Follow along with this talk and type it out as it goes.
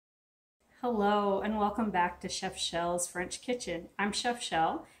Hello and welcome back to Chef Shell's French Kitchen. I'm Chef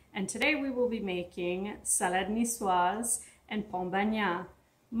Shell and today we will be making salade nicoise and pom bagnat.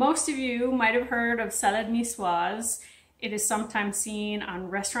 Most of you might have heard of salade nicoise. It is sometimes seen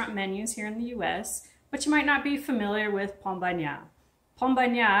on restaurant menus here in the US, but you might not be familiar with pom bagnat. Pom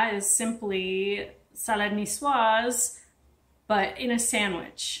bagnat is simply salade nicoise, but in a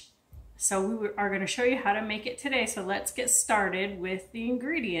sandwich. So we are going to show you how to make it today. So let's get started with the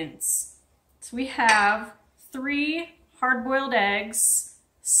ingredients. So we have 3 hard-boiled eggs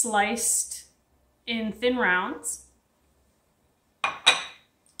sliced in thin rounds,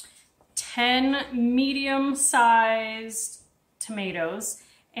 10 medium-sized tomatoes,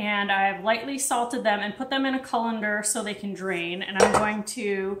 and I've lightly salted them and put them in a colander so they can drain, and I'm going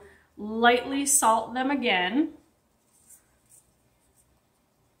to lightly salt them again.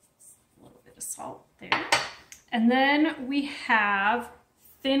 A little bit of salt there. And then we have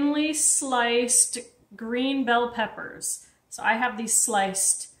thinly sliced green bell peppers. So I have these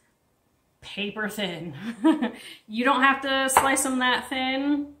sliced paper thin. You don't have to slice them that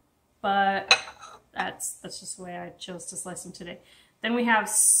thin, but that's just the way I chose to slice them today. Then we have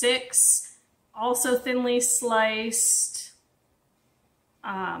 6 also thinly sliced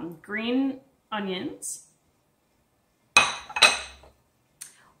green onions,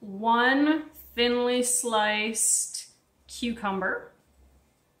 1 thinly sliced cucumber,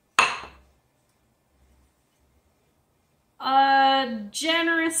 a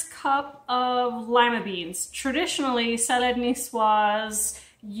generous cup of lima beans. Traditionally, salade nicoise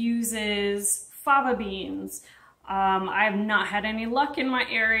uses fava beans. I have not had any luck in my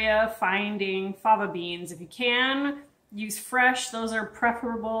area finding fava beans. If you can, use fresh. Those are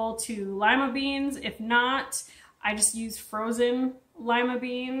preferable to lima beans. If not, I just use frozen lima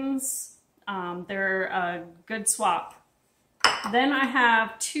beans. They're a good swap. Then I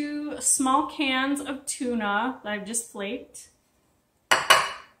have 2 small cans of tuna that I've just flaked.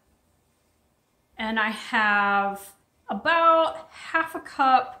 And I have about half a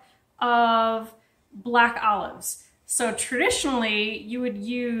cup of black olives. So traditionally you would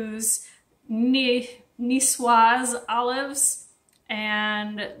use nicoise olives,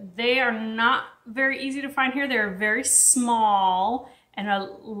 and they are not very easy to find here. They're very small and a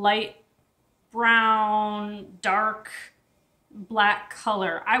light brown, dark black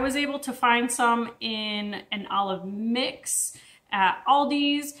color. I was able to find some in an olive mix at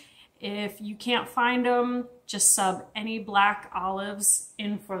Aldi's. If you can't find them, just sub any black olives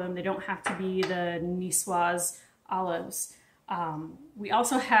in for them. They don't have to be the nicoise olives. We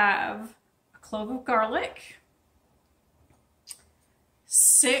also have a clove of garlic,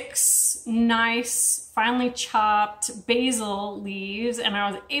 6 nice finely chopped basil leaves, and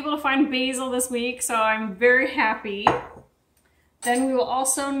I was able to find basil this week, so I'm very happy. Then we will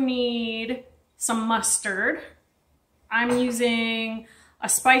also need some mustard. I'm using a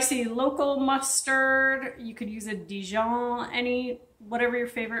spicy local mustard. You could use a Dijon, whatever your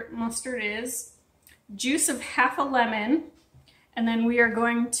favorite mustard is. Juice of half a lemon. And then we are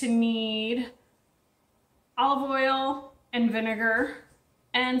going to need olive oil and vinegar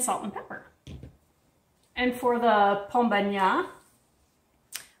and salt and pepper. And for the pom bagnat,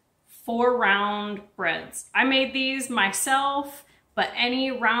 4 round breads. I made these myself, but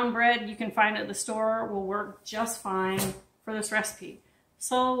any round bread you can find at the store will work just fine for this recipe.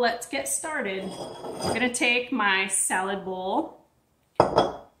 So let's get started. I'm gonna take my salad bowl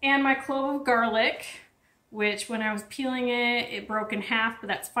and my clove of garlic, which when I was peeling it, it broke in half, but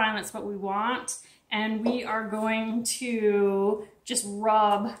that's fine, that's what we want. And we are going to just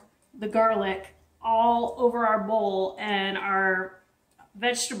rub the garlic all over our bowl, and our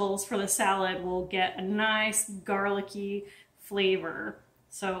vegetables for the salad will get a nice garlicky flavor.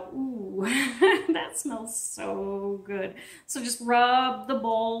 So, ooh, that smells so good. So just rub the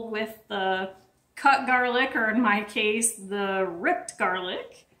bowl with the cut garlic, or in my case, the ripped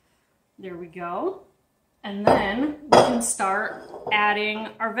garlic. There we go. And then we can start adding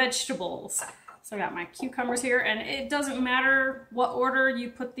our vegetables. So I got my cucumbers here, and it doesn't matter what order you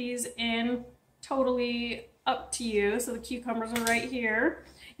put these in, totally up to you. So the cucumbers are right here.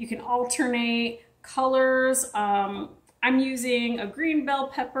 You can alternate colors. I'm using a green bell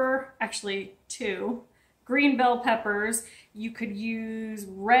pepper, actually 2 green bell peppers. You could use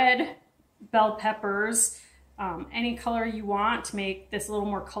red bell peppers, any color you want to make this a little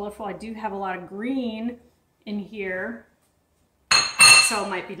more colorful. I do have a lot of green in here, so it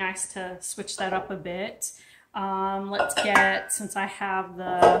might be nice to switch that up a bit. Let's get, since I have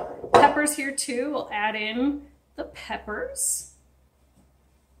the peppers here too, we'll add in the peppers.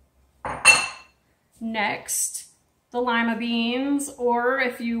 Next, the lima beans, or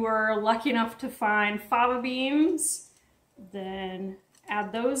if you were lucky enough to find fava beans, then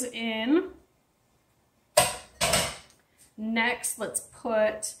add those in. Next, let's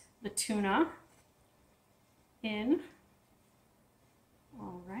put the tuna in.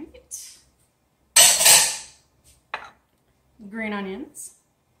 All right. Green onions.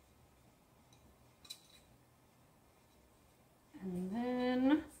 And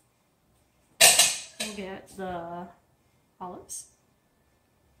then we'll get the olives.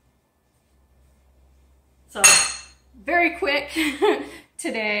 So very quick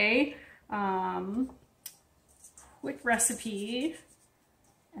today, quick recipe.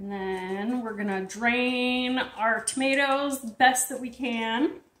 And then we're gonna drain our tomatoes the best that we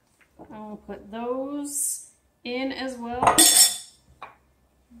can. I'll put those in as well.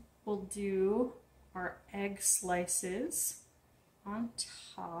 We'll do our egg slices on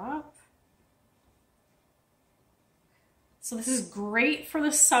top. So this is great for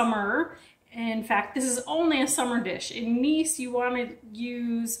the summer. In fact, this is only a summer dish. In Nice, you want to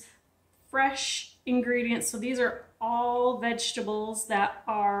use fresh ingredients. So these are all vegetables that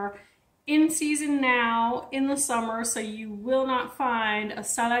are in season now in the summer. So you will not find a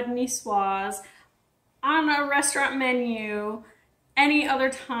salade nicoise on a restaurant menu any other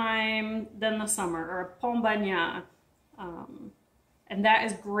time than the summer, or a pom bagnat. And that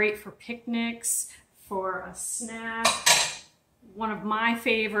is great for picnics, for a snack. One of my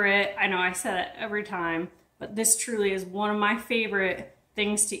favorite, I know I said it every time, but this truly is one of my favorite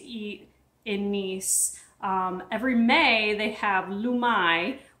things to eat in Nice. Every May they have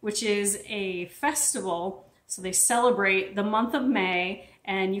lima, which is a festival. So they celebrate the month of May,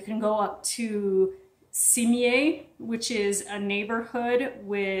 and you can go up to Cimier, which is a neighborhood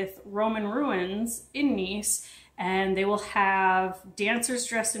with Roman ruins in Nice, and they will have dancers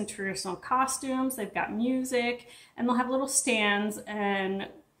dressed in traditional costumes. They've got music, and they'll have little stands, and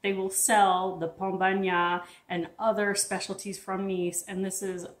they will sell the pom bagnat and other specialties from Nice. And this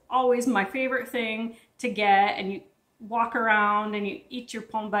is always my favorite thing to get. And you walk around and you eat your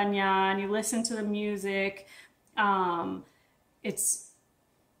pom bagnat and you listen to the music.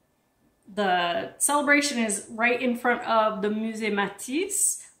 The celebration is right in front of the Musée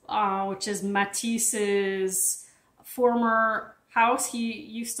Matisse, which is Matisse's former house. He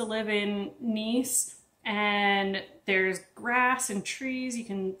used to live in Nice, and there's grass and trees. You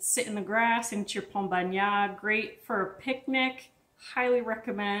can sit in the grass and eat your pom bagnat. Great for a picnic. Highly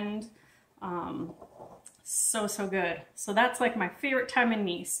recommend. So good. So that's like my favorite time in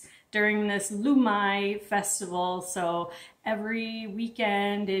Nice, during this Lumai festival. So every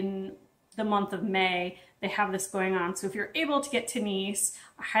weekend in the month of May, they have this going on. So if you're able to get to Nice,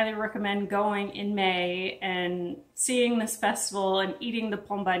 I highly recommend going in May and seeing this festival and eating the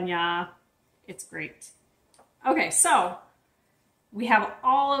pom bagnat. It's great. Okay, so we have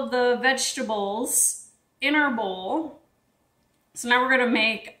all of the vegetables in our bowl. So now we're gonna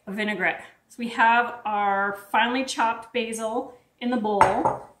make a vinaigrette. So we have our finely chopped basil in the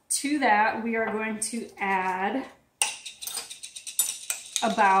bowl. To that, we are going to add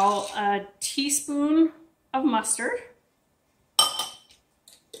about a teaspoon of mustard,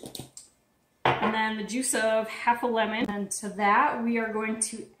 and then the juice of half a lemon. And to that, we are going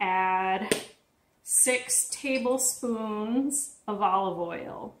to add 6 tablespoons of olive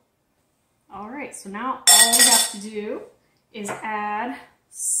oil. All right, so now all we have to do is add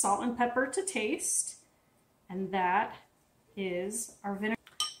salt and pepper to taste, and that is our vinegar.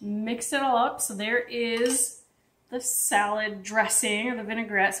 Mix it all up. So there is the salad dressing, or the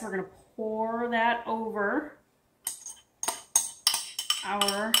vinaigrette. So we're gonna pour that over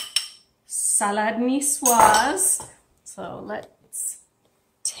our salade nicoise. So let's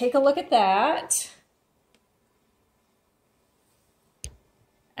take a look at that.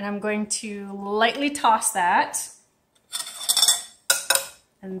 And I'm going to lightly toss that.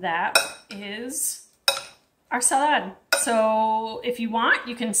 And that is our salad. So if you want,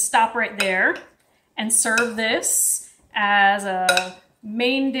 you can stop right there and serve this as a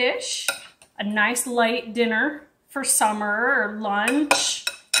main dish, a nice light dinner for summer or lunch.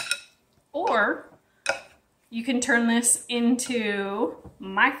 Or you can turn this into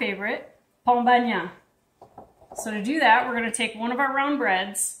my favorite, pom bagnat. So to do that, we're gonna take one of our round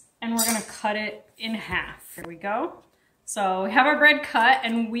breads and we're gonna cut it in half. Here we go. So we have our bread cut,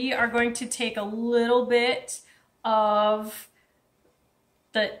 and we are going to take a little bit of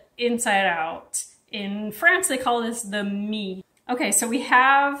the inside out. In France, they call this the mie. Okay, so we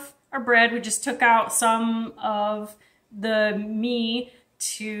have our bread. We just took out some of the mie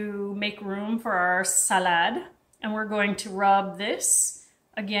to make room for our salad. And we're going to rub this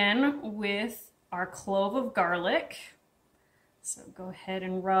again with our clove of garlic. So go ahead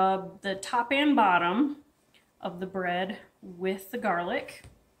and rub the top and bottom of the bread with the garlic.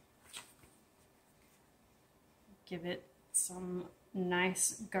 Give it some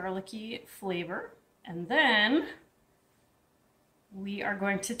nice garlicky flavor. And then we are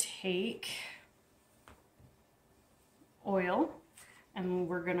going to take oil and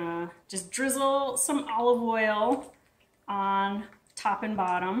we're gonna just drizzle some olive oil on top and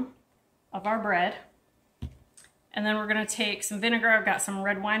bottom of our bread. And then we're gonna take some vinegar. I've got some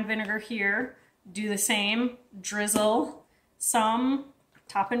red wine vinegar here. Do the same, drizzle some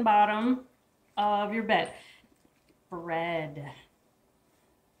top and bottom of your bread.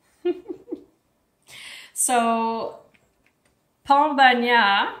 So, pain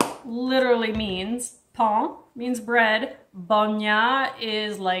bagnat literally means, pain means bread, bagnat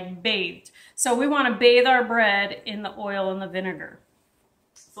is like bathed. So we want to bathe our bread in the oil and the vinegar.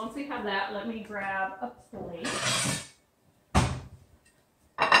 So once we have that, let me grab a plate.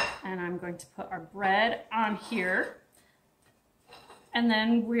 And I'm going to put our bread on here. And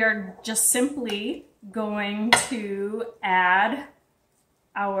then we are just simply going to add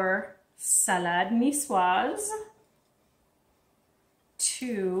our salade nicoise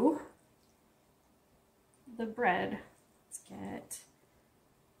to the bread. Let's get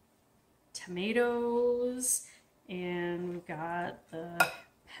tomatoes, and we've got the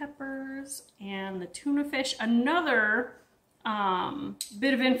peppers and the tuna fish. Another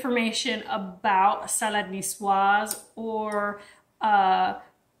bit of information about salade nicoise or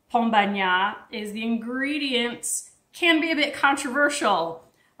pain bagnat is the ingredients can be a bit controversial.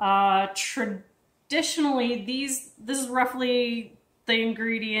 Traditionally, this is roughly the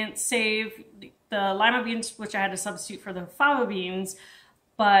ingredients, save the lima beans, which I had to substitute for the fava beans,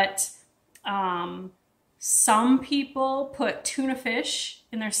 but some people put tuna fish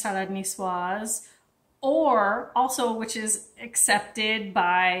in their salade nicoise, or also, which is accepted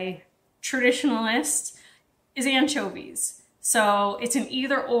by traditionalists, is anchovies. So it's an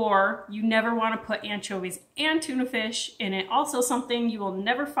either or. You never want to put anchovies and tuna fish in it. Also, something you will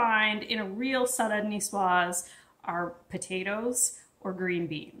never find in a real salade nicoise are potatoes or green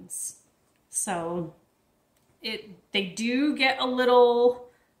beans. So they do get a little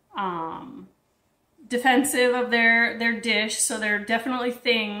defensive of their dish. So there are definitely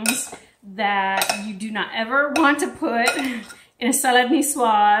things that you do not ever want to put in a salade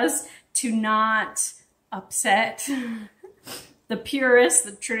nicoise to not upset the purists,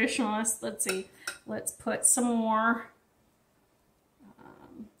 the traditionalists. Let's see, let's put some more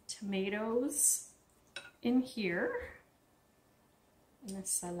tomatoes in here in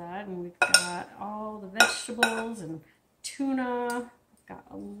this salad, and we've got all the vegetables and tuna. I've got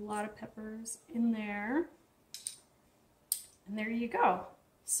a lot of peppers in there, and there you go.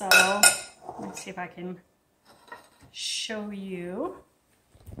 So let me see if I can show you.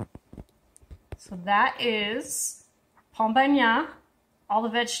 So that is pain bagnat, all the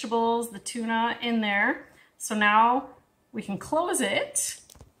vegetables, the tuna in there. So now we can close it,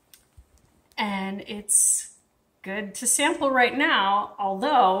 and it's good to sample right now,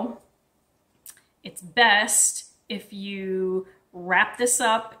 although it's best if you wrap this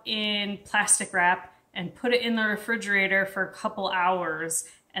up in plastic wrap and put it in the refrigerator for a couple hours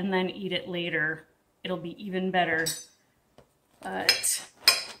and then eat it later. It'll be even better. But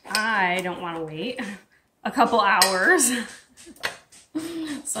I don't want to wait a couple hours.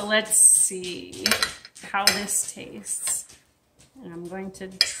 So let's see how this tastes. And I'm going to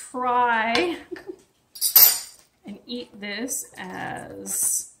try and eat this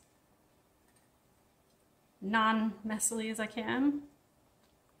as non-messily as I can.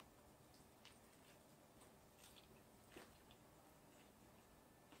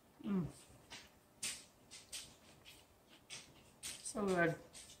 So good.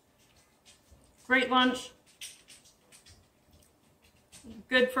 Great lunch.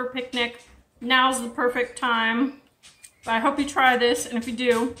 Good for a picnic. Now's the perfect time. But I hope you try this, and if you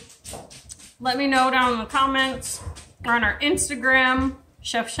do, let me know down in the comments or on our Instagram,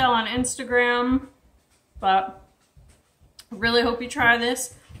 Chef Shell on Instagram. But I really hope you try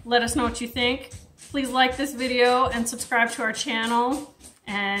this. Let us know what you think. Please like this video and subscribe to our channel.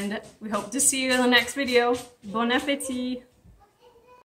 And we hope to see you in the next video. Bon appétit!